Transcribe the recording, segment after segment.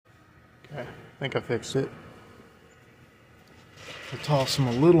Okay, I think I fixed it. I'll toss them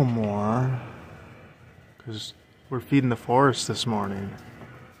a little more because we're feeding the forest this morning.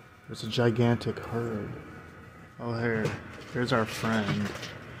 There's a gigantic herd. Oh, here's our friend.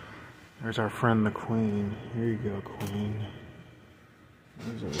 There's our friend the queen. Here you go, queen.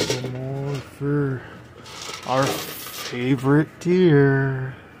 There's a little more for our favorite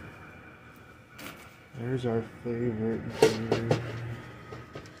deer. There's our favorite deer.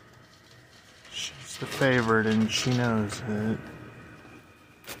 She's the favorite and she knows it.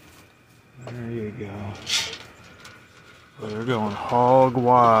 There you go. Well, they're going hog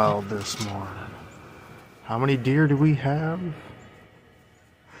wild this morning. How many deer do we have?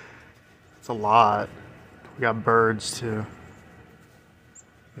 It's a lot. We got birds too.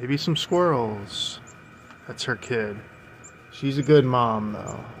 Maybe some squirrels. That's her kid. She's a good mom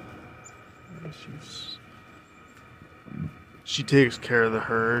though. She takes care of the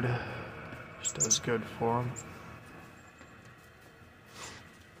herd. She does good for them.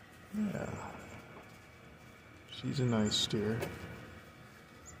 Yeah. She's a nice steer.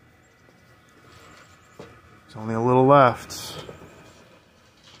 There's only a little left.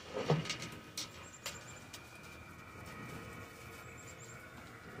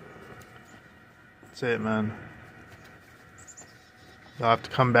 That's it, man. You'll have to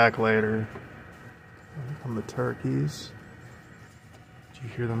come back later. Here come the turkeys. Do you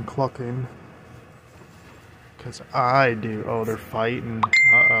hear them clucking? Because I do. Oh, they're fighting.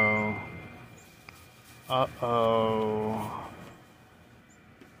 Uh-oh. Uh-oh.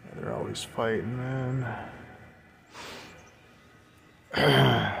 Yeah, they're always fighting, man.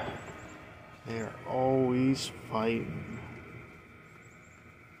 They are always fighting.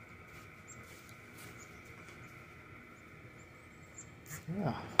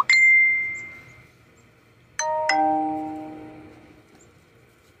 Yeah.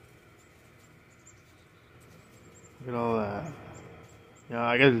 Look at all that. Yeah,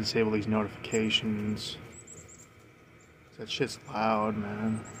 I gotta disable these notifications. That shit's loud,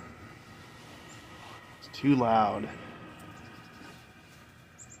 man. It's too loud.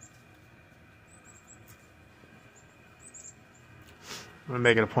 I'm gonna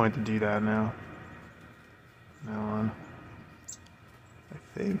make it a point to do that now. Now on. I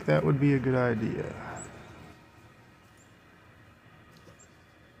think that would be a good idea.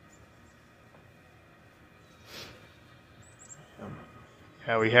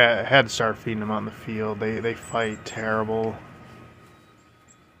 Yeah, we had to start feeding them on the field. They fight terrible.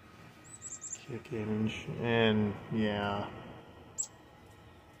 Kicking and yeah.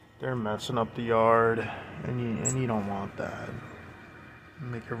 They're messing up the yard and you don't want that.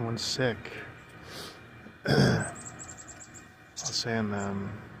 Make everyone sick. I'll sand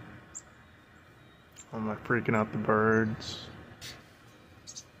them. Am I freaking out the birds?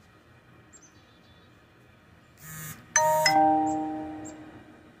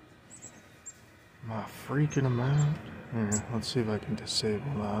 Am I freaking them out? Here, let's see if I can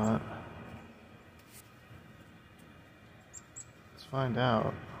disable that. Let's find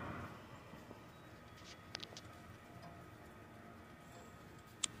out.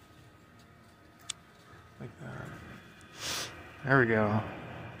 Like that. There we go.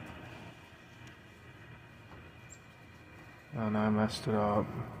 Oh no, I messed it up.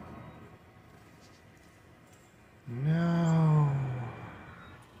 No.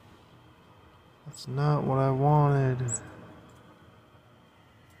 That's not what I wanted.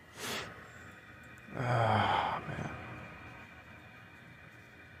 Ah, man.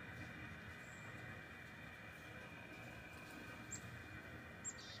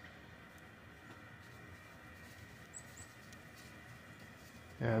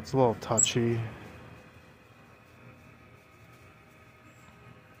 Yeah, it's a little touchy.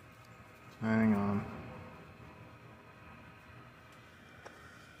 Hang on.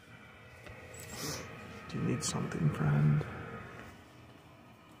 Do you need something, friend?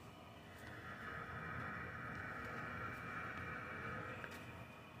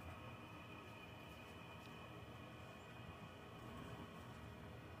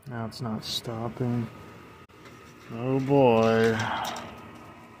 Now it's not stopping. Oh boy.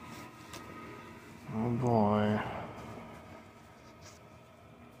 Oh boy.